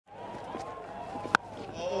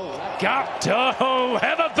Guptill,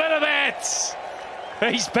 have a bit of that.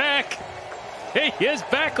 He's back. He is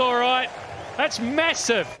back, all right. That's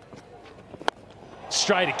massive.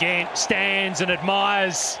 Straight again, stands and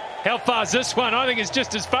admires. How far's this one? I think it's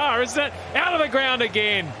just as far, isn't it? Out of the ground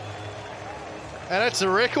again. And it's a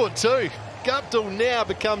record too. Guptill now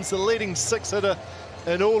becomes the leading six-hitter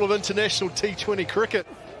in all of international T20 cricket.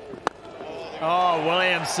 Oh,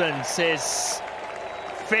 Williamson says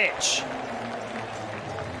fetch.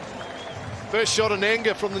 First shot in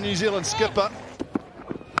anger from the New Zealand skipper.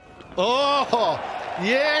 Oh,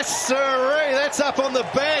 yes, sirree. That's up on the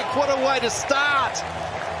bank. What a way to start.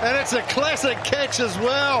 And it's a classic catch as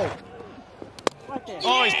well.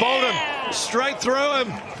 Oh, he's bowled him straight through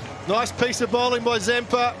him. Nice piece of bowling by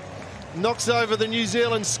Zampa. Knocks over the New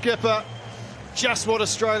Zealand skipper. Just what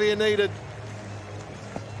Australia needed.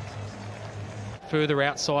 Further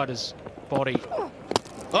outside his body.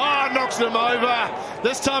 Oh, knocks him over.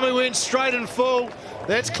 This time he went straight and full.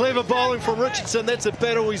 That's clever bowling from Richardson. That's a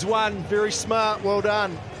battle he's won. Very smart. Well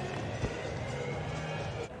done.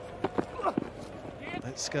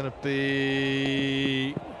 That's going to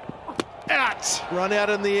be out. Run out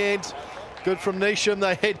in the end. Good from Neesham.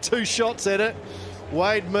 They had two shots at it.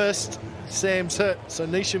 Wade missed. Sam's hit. So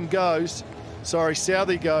Neesham goes. Sorry,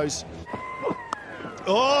 Southey goes.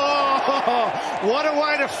 Oh, what a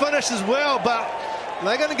way to finish as well. But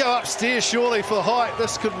they're going to go upstairs surely for height.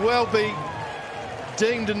 This could well be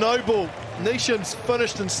deemed a no ball. Neesham's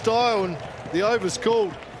finished in style and the over's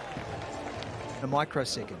called. A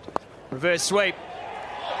microsecond. Reverse sweep.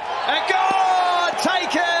 And gone!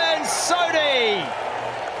 Taken! Sodhi!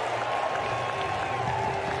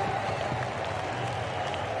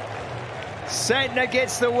 Santner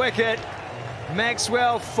gets the wicket.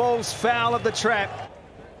 Maxwell falls foul of the trap.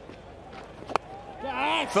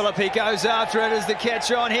 Philippi goes after it. Is the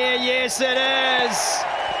catch on here? Yes, it is.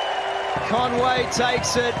 Conway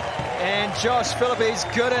takes it, and Josh Philippi's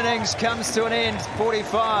good innings comes to an end.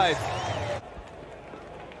 45.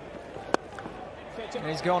 And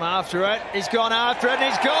he's gone after it. He's gone after it,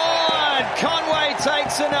 and he's gone. Conway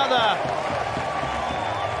takes another.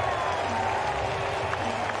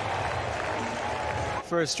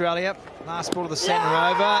 For Australia, last ball of the centre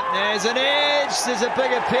over. There's an edge. There's a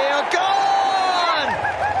big appeal. Gone.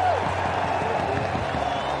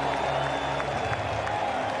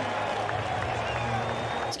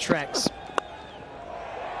 Tracks.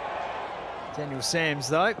 Daniel Sams,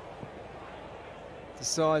 though,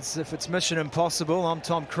 decides if it's mission impossible, I'm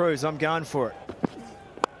Tom Cruise, I'm going for it.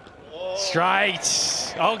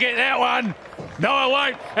 Straight. I'll get that one. No, I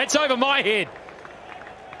won't. It's over my head.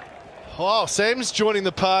 Oh, Sam's joining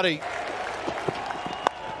the party.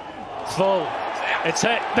 Full. It's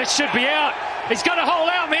hit. This should be out. He's got a hole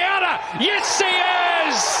out in the outer. Yes, he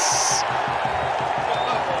is.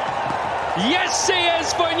 Yes, he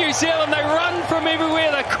is for New Zealand. They run from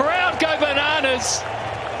everywhere. The crowd go bananas.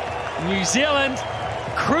 New Zealand,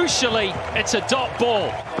 crucially, it's a dot ball.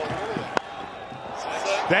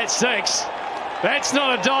 That's six. That's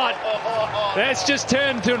not a dot. That's just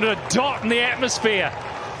turned into a dot in the atmosphere.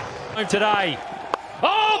 Today.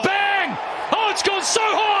 Oh, bang! Oh, it's gone so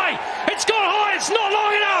high. It's gone high. It's not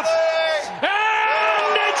long enough.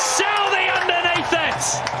 And it's Southey underneath it.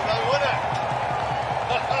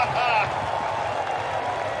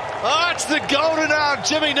 Oh, it's the golden arm,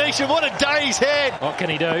 Jimmy Neesham. What a day he's had. What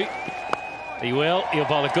can he do? He will. He'll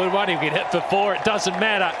bowl a good one. He'll get hit for four. It doesn't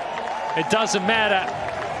matter. It doesn't matter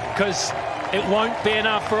because it won't be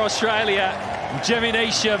enough for Australia. Jimmy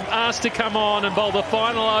Neesham, asked to come on and bowl the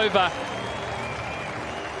final over,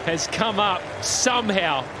 has come up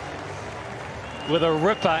somehow with a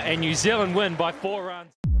ripper, and New Zealand win by 4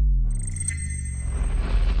 runs.